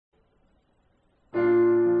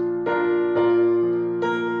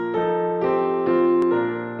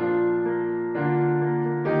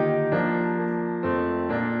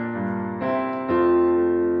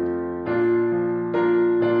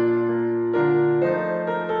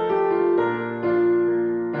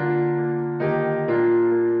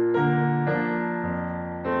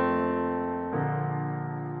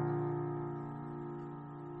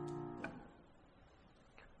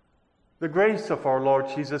grace of our Lord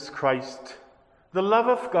Jesus Christ, the love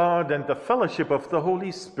of God, and the fellowship of the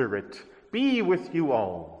Holy Spirit be with you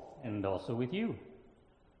all. And also with you.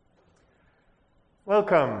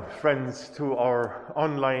 Welcome, friends, to our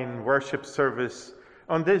online worship service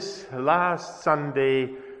on this last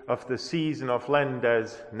Sunday of the season of Lent,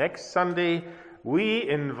 as next Sunday we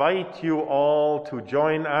invite you all to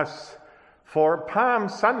join us for Palm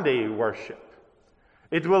Sunday worship.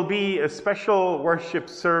 It will be a special worship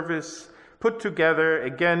service put together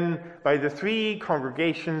again by the three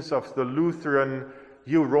congregations of the Lutheran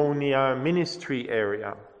Euronia ministry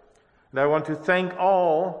area. And I want to thank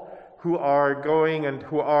all who are going and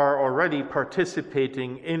who are already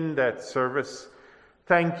participating in that service.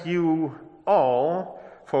 Thank you all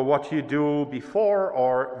for what you do before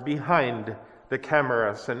or behind the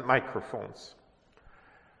cameras and microphones.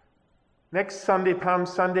 Next Sunday, Palm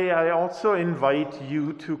Sunday, I also invite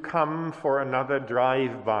you to come for another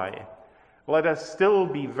drive-by. Let us still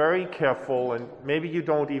be very careful, and maybe you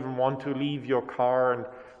don't even want to leave your car and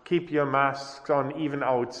keep your masks on even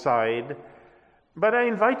outside. But I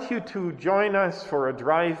invite you to join us for a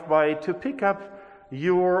drive-by to pick up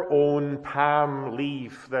your own palm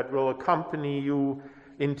leaf that will accompany you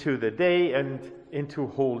into the day and into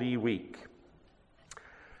Holy Week.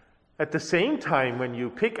 At the same time, when you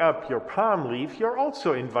pick up your palm leaf, you're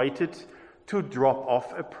also invited to drop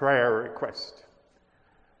off a prayer request.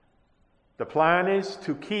 The plan is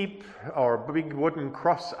to keep our big wooden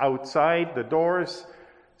cross outside the doors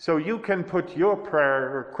so you can put your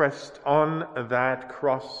prayer request on that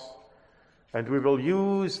cross. And we will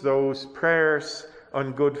use those prayers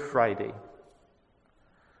on Good Friday.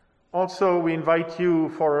 Also, we invite you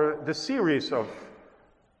for the series of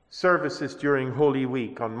services during Holy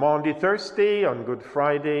Week on Maundy Thursday, on Good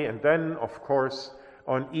Friday, and then, of course,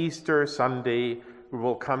 on Easter Sunday, we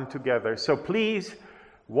will come together. So please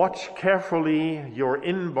watch carefully your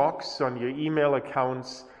inbox on your email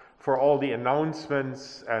accounts for all the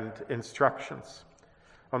announcements and instructions.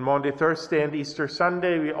 On Maundy Thursday and Easter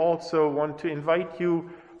Sunday, we also want to invite you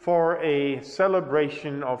for a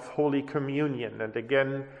celebration of Holy Communion. And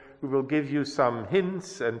again, we will give you some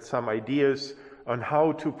hints and some ideas on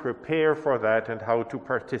how to prepare for that and how to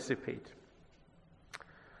participate.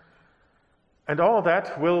 And all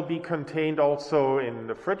that will be contained also in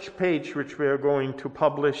the fridge page, which we are going to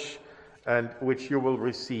publish and which you will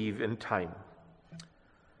receive in time.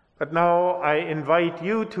 But now I invite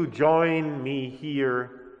you to join me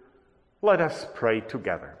here. Let us pray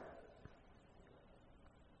together.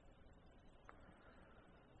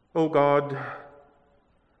 O God,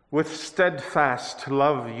 with steadfast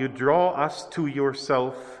love you draw us to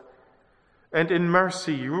yourself, and in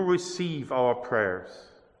mercy you receive our prayers.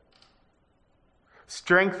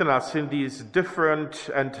 Strengthen us in these different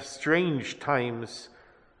and strange times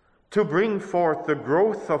to bring forth the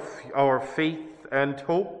growth of our faith and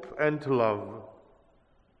hope and love.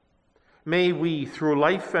 May we, through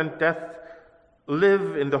life and death,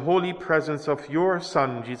 live in the holy presence of your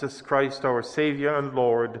Son, Jesus Christ, our Savior and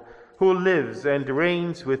Lord, who lives and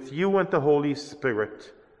reigns with you and the Holy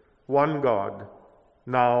Spirit, one God,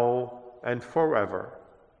 now and forever.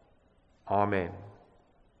 Amen.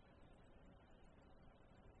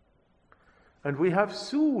 And we have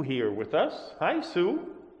Sue here with us. Hi, Sue.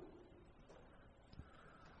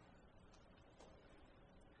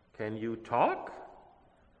 Can you talk?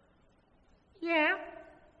 Yeah.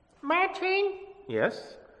 Martin?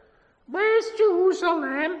 Yes? Where's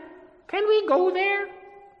Jerusalem? Can we go there?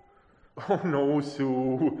 Oh no,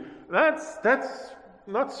 Sue. That's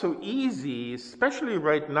not so easy, especially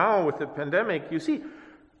right now with the pandemic. You see,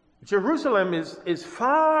 Jerusalem is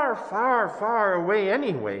far, far, far away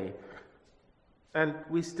anyway. And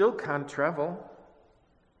we still can't travel.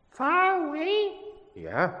 Far away?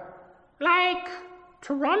 Yeah. Like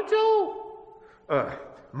Toronto?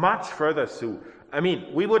 Much further, Sue. I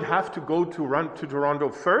mean, we would have to go to Toronto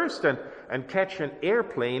first and catch an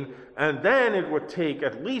airplane, and then it would take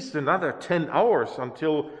at least another 10 hours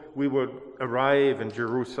until we would arrive in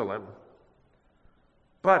Jerusalem.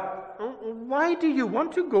 But why do you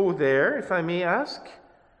want to go there, if I may ask?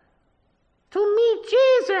 To meet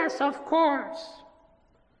Jesus, of course.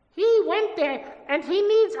 He went there, and he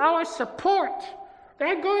needs our support.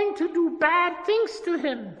 They're going to do bad things to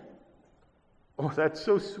him. Oh, that's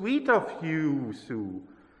so sweet of you, Sue.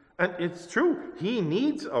 And it's true, he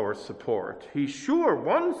needs our support. He sure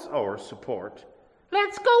wants our support.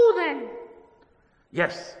 Let's go then.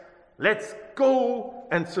 Yes, let's go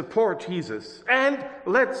and support Jesus. And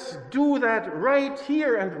let's do that right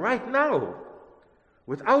here and right now,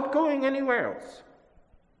 without going anywhere else.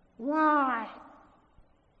 Why?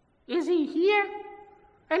 Is he here?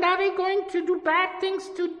 And are they going to do bad things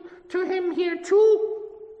to him here too?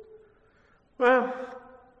 Well,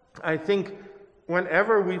 I think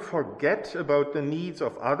whenever we forget about the needs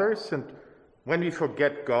of others, and when we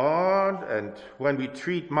forget God, and when we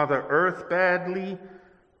treat Mother Earth badly,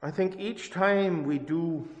 I think each time we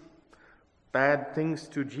do bad things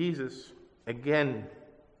to Jesus again.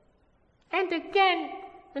 And again,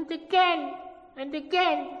 and again, and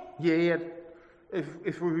again. Yeah,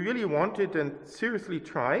 if we really want it and seriously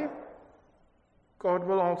try, God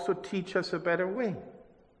will also teach us a better way.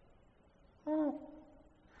 Oh,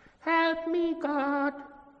 help me, God.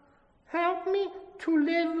 Help me to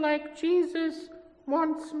live like Jesus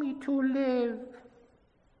wants me to live.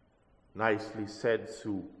 Nicely said,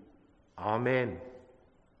 Sue. Amen.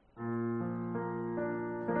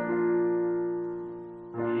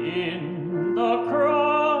 In the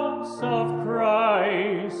cross of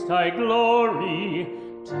Christ I glory,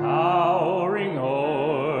 towering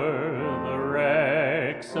o'er the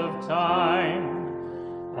wrecks of time.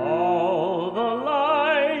 All the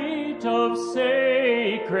light of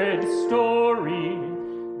sacred story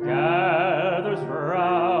gathers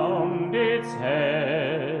round its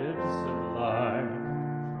head sublime.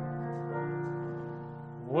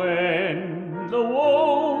 When the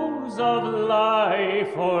woes of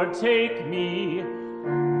life o'ertake me,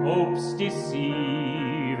 hopes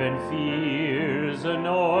deceive and fears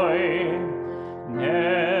annoy,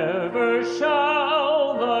 never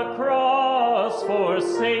shall the cross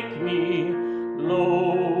forsake me.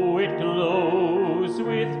 Lo, it glows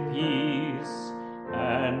with peace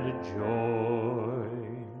and joy.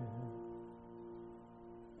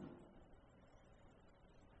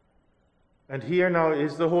 And here now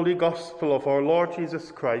is the Holy Gospel of our Lord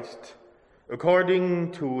Jesus Christ,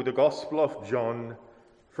 according to the Gospel of John,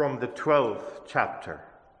 from the 12th chapter.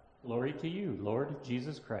 Glory to you, Lord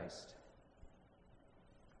Jesus Christ.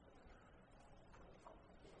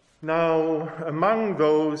 Now, among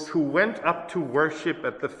those who went up to worship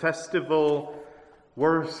at the festival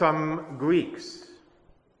were some Greeks.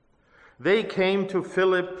 They came to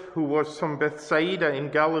Philip, who was from Bethsaida in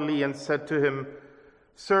Galilee, and said to him,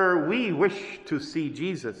 "Sir, we wish to see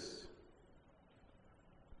Jesus."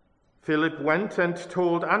 Philip went and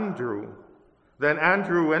told Andrew. Then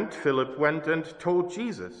Andrew and Philip went and told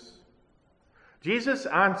Jesus. Jesus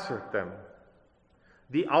answered them,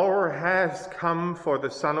 "The hour has come for the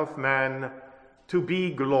Son of Man to be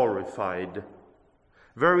glorified.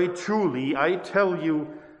 Very truly, I tell you,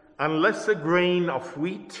 unless a grain of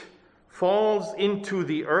wheat falls into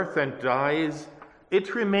the earth and dies,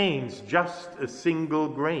 it remains just a single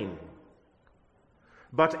grain.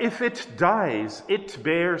 But if it dies, it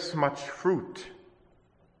bears much fruit.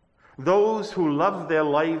 Those who love their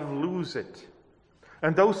life lose it,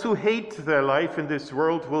 and those who hate their life in this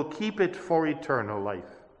world will keep it for eternal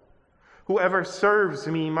life. Whoever serves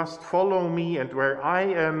me must follow me, and where I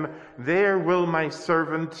am, there will my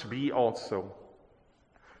servant be also.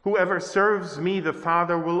 Whoever serves me, the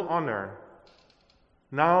Father will honor.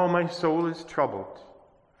 Now my soul is troubled.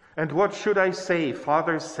 And what should I say?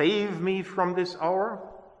 Father, save me from this hour?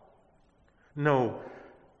 No,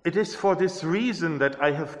 it is for this reason that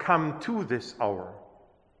I have come to this hour.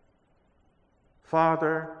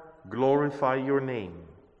 Father, glorify your name."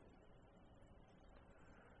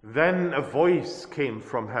 Then a voice came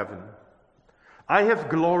from heaven. "I have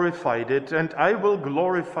glorified it, and I will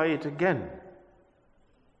glorify it again."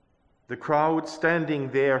 The crowd standing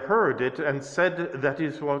there heard it and said that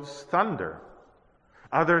it was thunder.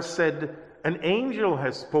 Others said, "An angel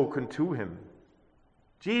has spoken to him."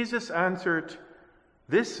 Jesus answered,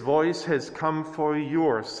 "This voice has come for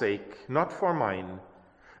your sake, not for mine.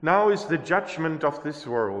 Now is the judgment of this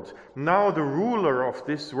world. Now the ruler of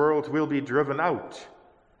this world will be driven out.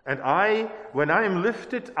 And I, when I am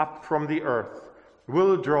lifted up from the earth,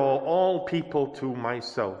 will draw all people to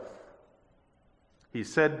myself." He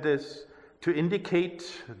said this to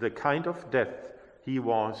indicate the kind of death he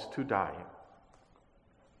was to die.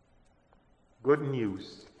 Good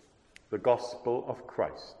news, the gospel of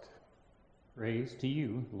Christ. Praise to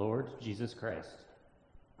you, Lord Jesus Christ.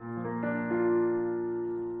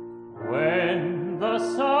 When the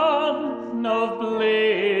sun of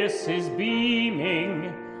bliss is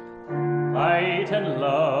beaming, light and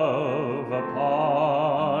love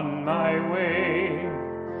upon my way,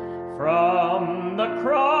 from the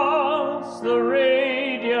cross the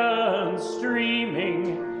radiance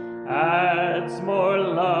streaming adds more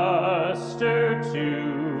luster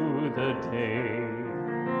to the day.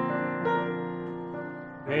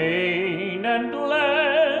 Pain and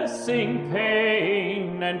blessing,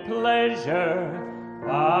 pain and pleasure,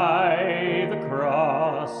 by the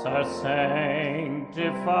cross are sanctified.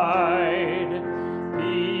 sanctified.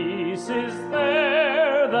 Peace is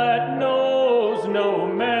there that knows no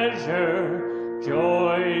measure,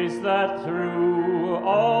 joys that through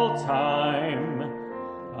all time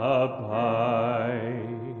abide.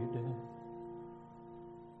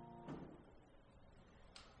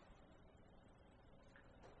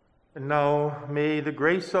 And now may the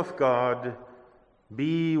grace of God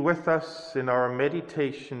be with us in our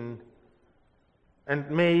meditation, and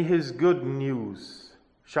may his good news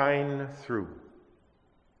shine through.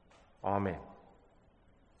 Amen.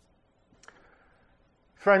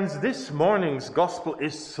 Friends, this morning's gospel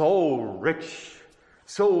is so rich,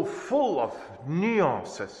 so full of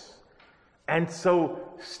nuances, and so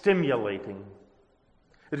stimulating.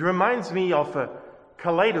 It reminds me of a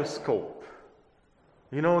kaleidoscope,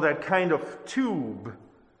 you know, that kind of tube,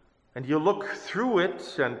 and you look through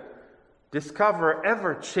it and discover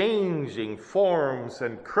ever-changing forms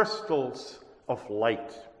and crystals of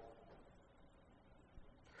light.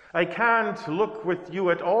 I can't look with you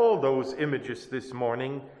at all those images this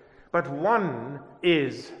morning, but one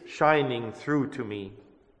is shining through to me.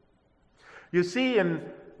 You see, in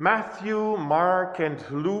Matthew, Mark, and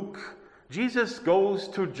Luke, Jesus goes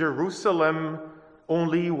to Jerusalem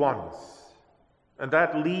only once, and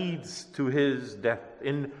that leads to his death.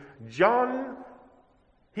 In John,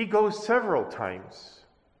 he goes several times.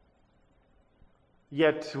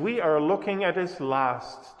 Yet we are looking at his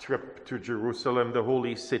last trip to Jerusalem, the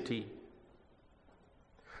holy city.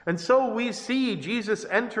 And so we see Jesus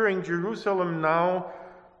entering Jerusalem now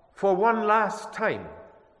for one last time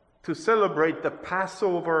to celebrate the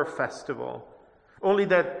Passover festival, only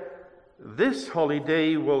that this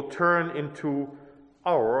holiday will turn into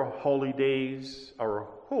our holidays, our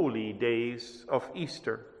holy days of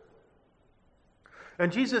Easter.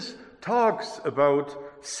 And Jesus talks about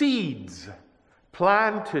seeds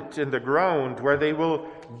planted in the ground where they will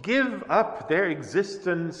give up their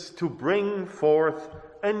existence to bring forth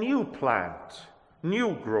a new plant,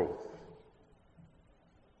 new growth.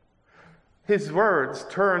 His words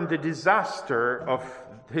turn the disaster of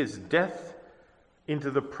his death into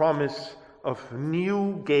the promise of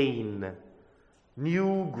new gain,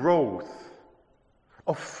 new growth,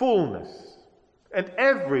 of fullness, and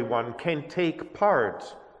everyone can take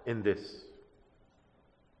part in this.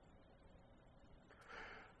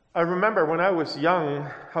 I remember when I was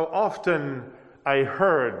young how often I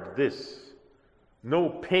heard this: no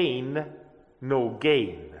pain, no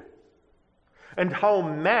gain. And how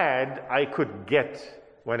mad I could get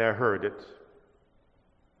when I heard it.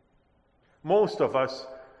 Most of us,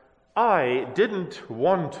 I didn't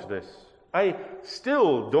want this. I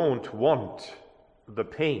still don't want the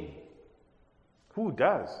pain. Who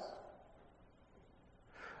does?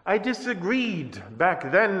 I disagreed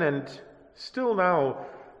back then and still now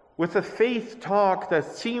with a faith talk that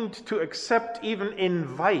seemed to accept, even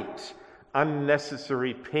invite,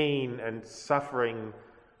 unnecessary pain and suffering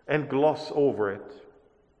and gloss over it.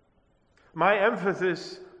 My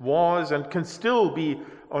emphasis was and can still be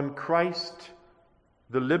on Christ,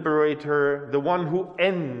 the liberator, the one who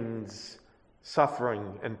ends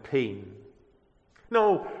suffering and pain.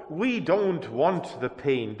 No, we don't want the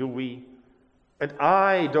pain, do we? And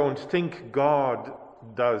I don't think God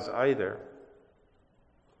does either.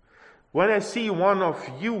 When I see one of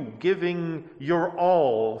you giving your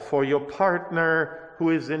all for your partner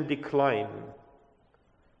who is in decline,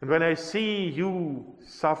 and when I see you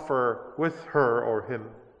suffer with her or him,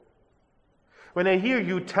 when I hear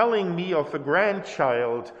you telling me of a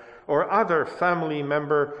grandchild or other family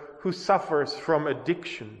member who suffers from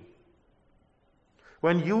addiction,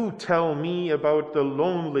 when you tell me about the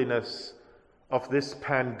loneliness of this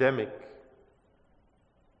pandemic,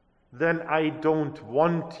 then I don't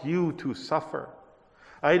want you to suffer.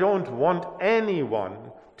 I don't want anyone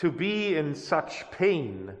to be in such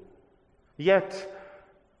pain. Yet,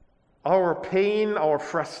 our pain, our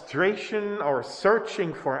frustration, our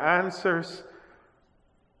searching for answers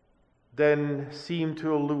then seem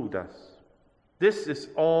to elude us. This is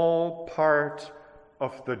all part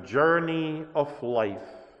of the journey of life.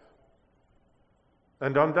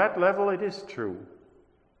 And on that level it is true.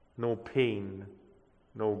 No pain,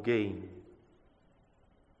 no gain.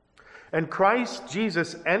 And Christ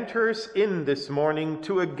Jesus enters in this morning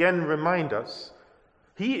to again remind us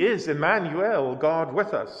He is Emmanuel, God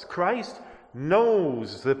with us. Christ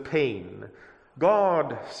knows the pain.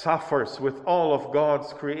 God suffers with all of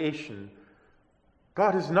God's creation.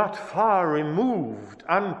 God is not far removed,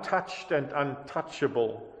 untouched and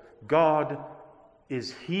untouchable. God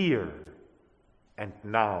is here and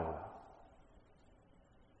now.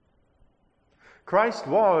 Christ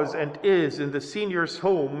was and is in the senior's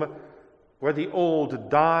home where the old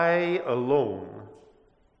die alone.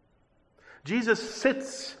 Jesus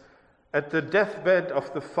sits at the deathbed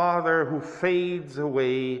of the father who fades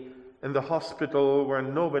away in the hospital where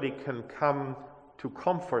nobody can come to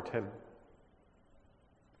comfort him.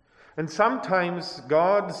 And sometimes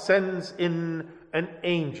God sends in an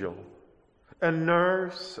angel, a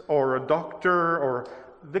nurse or a doctor or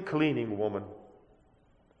the cleaning woman,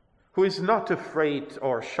 who is not afraid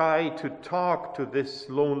or shy to talk to this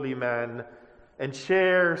lonely man and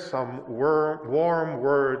share some warm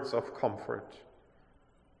words of comfort.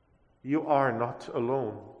 You are not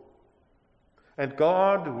alone, and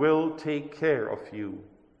God will take care of you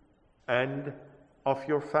and of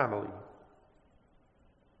your family.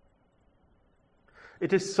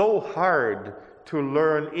 It is so hard to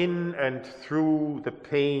learn in and through the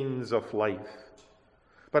pains of life.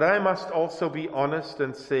 But I must also be honest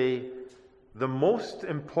and say, the most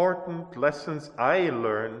important lessons I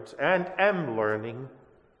learned and am learning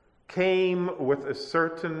came with a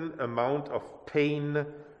certain amount of pain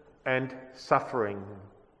and suffering.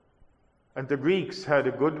 And the Greeks had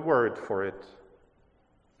a good word for it,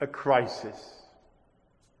 a crisis.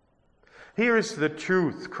 Here is the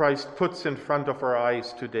truth Christ puts in front of our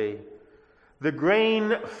eyes today. The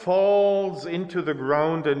grain falls into the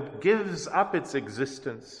ground and gives up its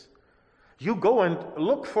existence. You go and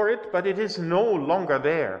look for it, but it is no longer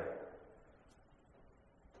there.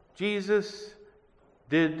 Jesus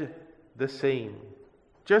did the same,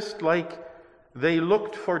 just like they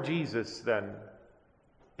looked for Jesus then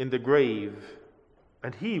in the grave,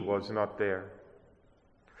 and he was not there.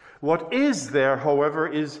 What is there, however,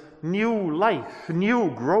 is new life,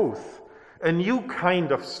 new growth, a new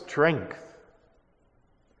kind of strength.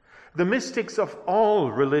 The mystics of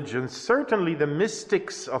all religions, certainly the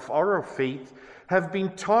mystics of our faith, have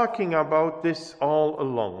been talking about this all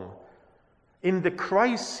along. In the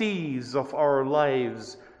crises of our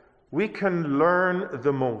lives, we can learn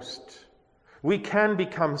the most. We can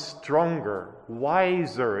become stronger,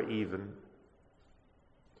 wiser even.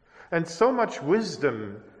 And so much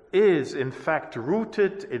wisdom is, in fact,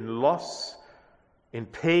 rooted in loss, in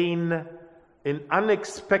pain, in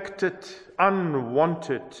unexpected,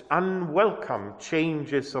 unwanted, unwelcome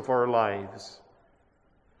changes of our lives.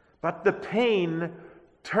 But the pain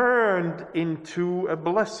turned into a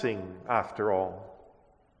blessing after all.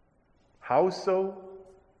 How so?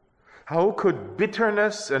 How could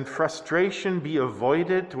bitterness and frustration be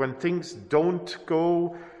avoided when things don't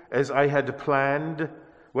go as I had planned,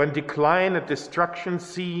 when decline and destruction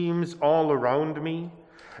seems all around me?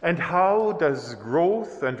 And how does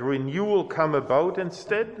growth and renewal come about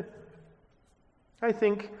instead? I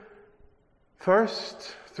think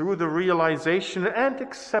first through the realization and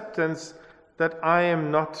acceptance that I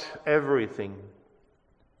am not everything.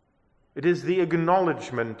 It is the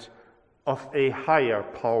acknowledgement of a higher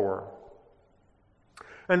power.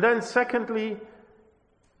 And then secondly,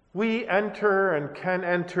 we enter and can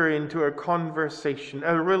enter into a conversation,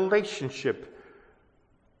 a relationship,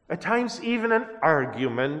 at times even an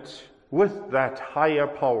argument with that higher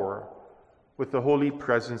power, with the holy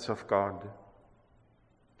presence of God.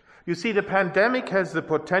 You see, the pandemic has the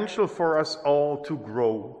potential for us all to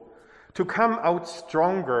grow, to come out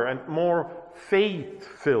stronger and more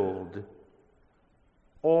faith-filled,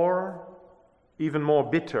 or even more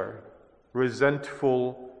bitter,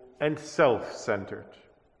 resentful, and self-centered.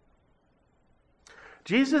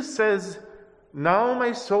 Jesus says, "Now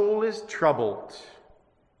my soul is troubled.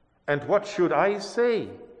 And what should I say?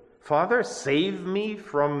 Father, save me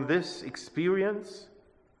from this experience?"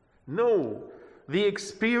 No, the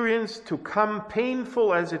experience to come,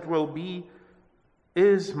 painful as it will be,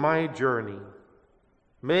 is my journey.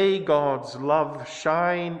 May God's love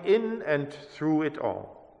shine in and through it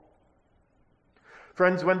all.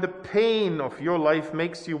 Friends, when the pain of your life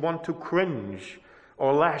makes you want to cringe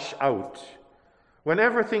or lash out, when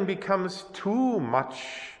everything becomes too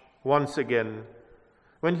much once again,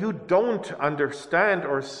 when you don't understand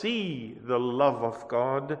or see the love of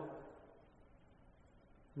God,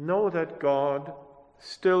 know that God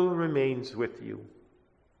still remains with you,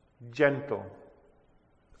 gentle,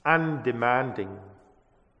 undemanding,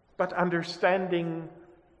 but understanding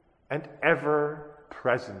and ever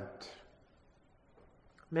present.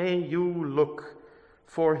 May you look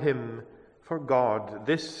for him, for God,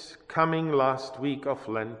 this coming last week of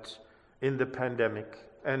Lent in the pandemic,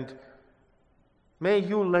 and may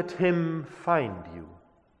you let him find you.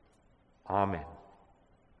 Amen.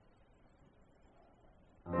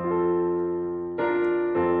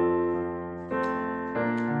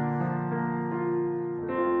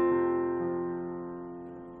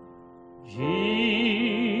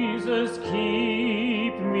 Jesus,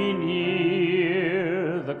 keep me near.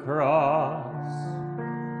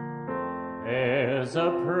 is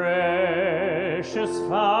a precious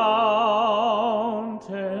fountain,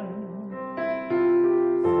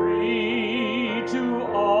 free to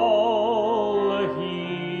all, a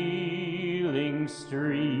healing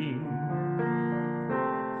stream,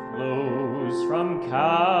 flows from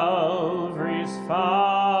Calvary's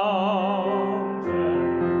fountain.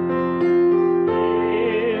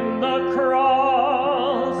 In the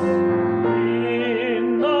cross,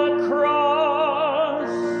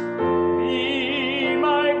 be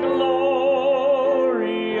my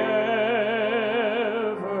glory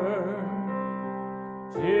ever,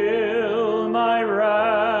 till my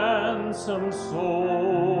ransomed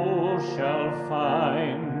soul shall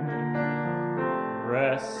find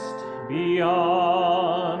rest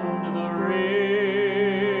beyond the river.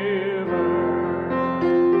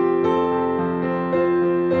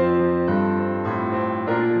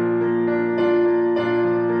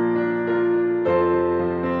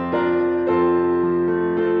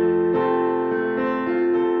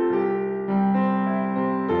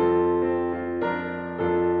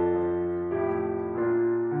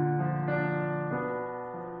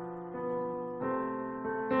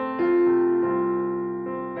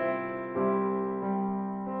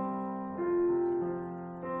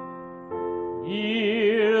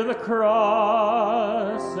 Hear the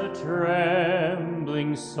cross, a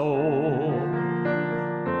trembling soul,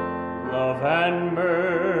 love and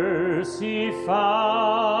mercy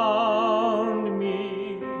found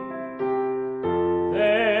me.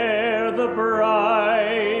 There the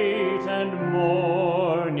bright and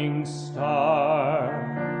morning star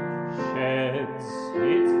sheds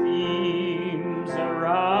its beams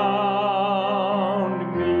around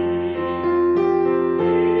me.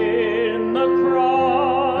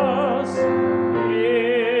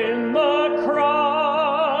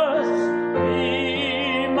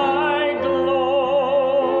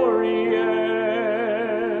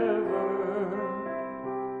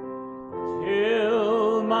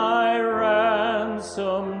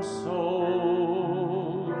 Some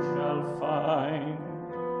soul shall find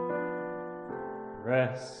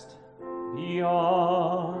rest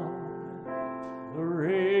beyond the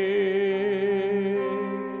river.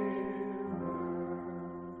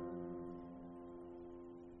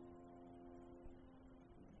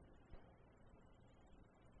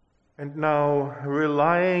 And now,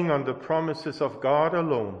 relying on the promises of God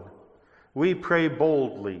alone, we pray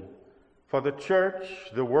boldly for the Church,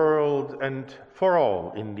 the world, and for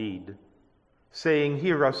all in need, saying,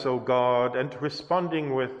 "Hear us, O God," and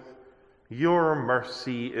responding with, "Your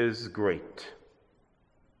mercy is great."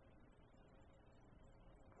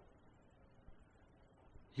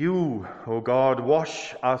 You, O God,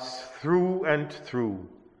 wash us through and through,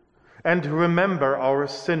 and remember our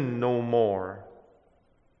sin no more.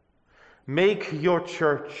 Make your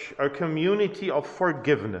Church a community of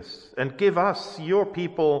forgiveness, and give us, your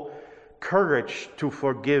people, courage to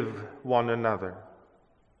forgive one another.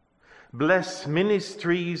 Bless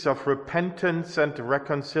ministries of repentance and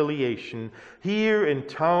reconciliation here in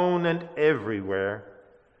town and everywhere,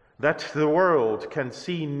 that the world can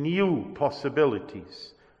see new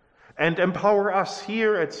possibilities, and empower us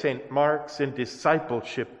here at St. Mark's in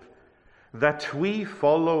discipleship, that we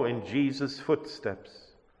follow in Jesus'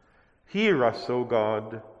 footsteps. Hear us, O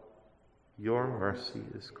God, your mercy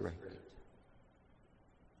is great.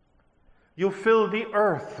 You fill the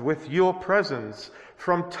earth with your presence,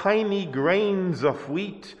 from tiny grains of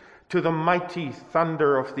wheat to the mighty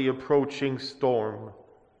thunder of the approaching storm.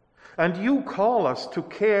 And you call us to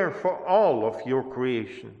care for all of your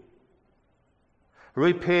creation.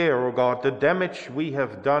 Repair, O God, the damage we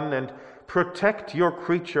have done, and protect your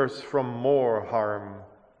creatures from more harm.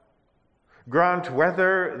 Grant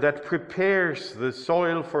weather that prepares the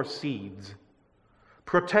soil for seeds.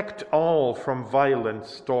 Protect all from violent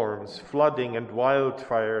storms, flooding, and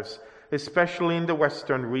wildfires, especially in the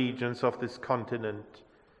western regions of this continent.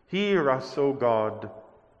 Hear us, O God.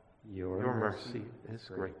 Your mercy is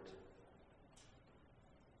great.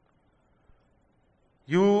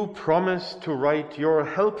 You promise to write your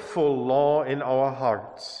helpful law in our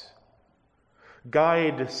hearts.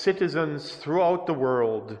 Guide citizens throughout the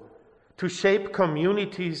world to shape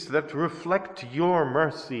communities that reflect your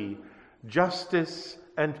mercy, justice,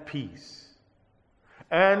 and peace,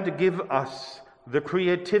 and give us the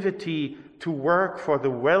creativity to work for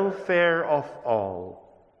the welfare of all.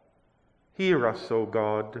 Hear us, O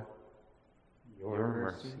God. Your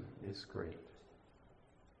mercy is great.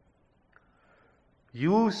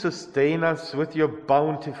 You sustain us with your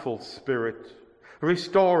bountiful Spirit.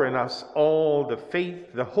 Restore in us all the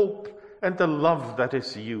faith, the hope, and the love that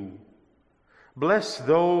is you. Bless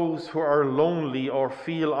those who are lonely or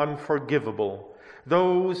feel unforgivable,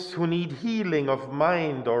 those who need healing of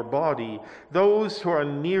mind or body, those who are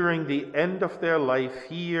nearing the end of their life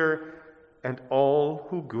here, and all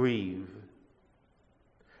who grieve.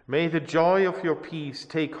 May the joy of your peace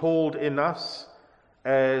take hold in us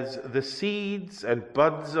as the seeds and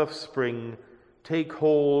buds of spring take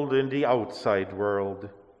hold in the outside world.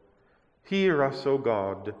 Hear us, O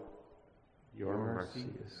God. Your mercy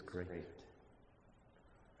is great.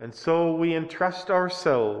 And so we entrust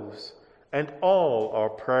ourselves and all our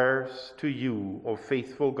prayers to you, O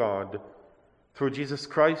faithful God, through Jesus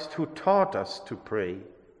Christ, who taught us to pray,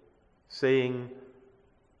 saying,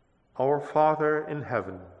 Our Father in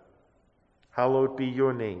heaven, hallowed be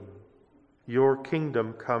your name. Your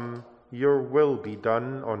kingdom come, your will be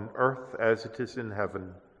done on earth as it is in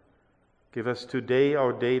heaven. Give us today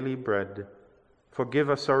our daily bread. Forgive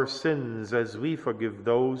us our sins as we forgive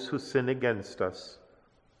those who sin against us.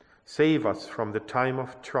 Save us from the time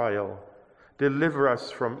of trial. Deliver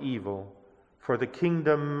us from evil. For the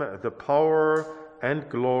kingdom, the power, and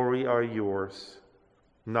glory are yours,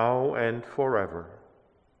 now and forever.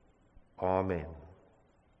 Amen.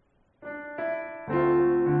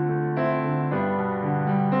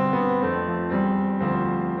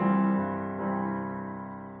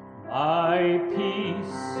 My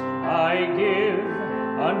peace I give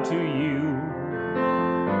unto you.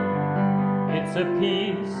 It's a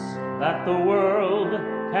peace that the world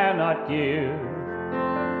cannot give.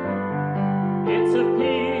 It's a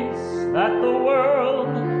peace that the world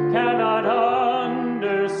cannot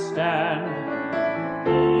understand.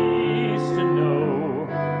 Peace to know,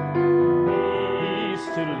 peace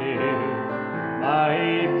to live. My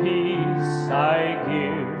peace I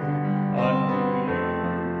give unto you.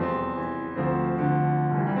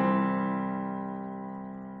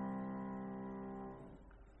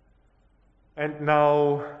 And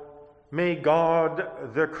now, may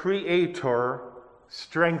God, the Creator,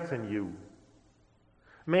 strengthen you.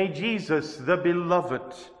 May Jesus, the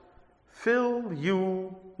Beloved, fill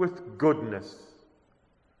you with goodness.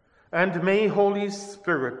 And may Holy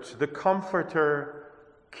Spirit, the Comforter,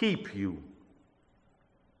 keep you.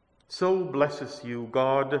 So blesses you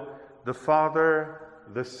God, the Father,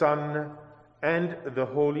 the Son, and the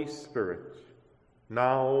Holy Spirit,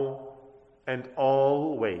 now and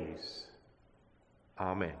always.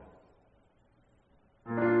 Amen.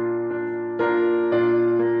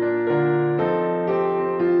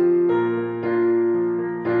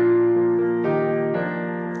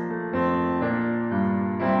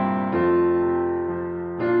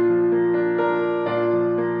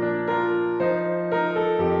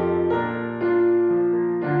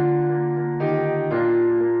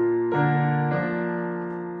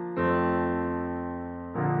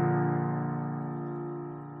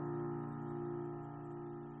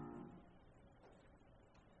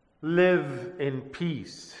 Live in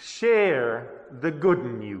peace. Share the good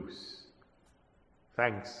news.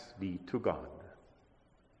 Thanks be to God.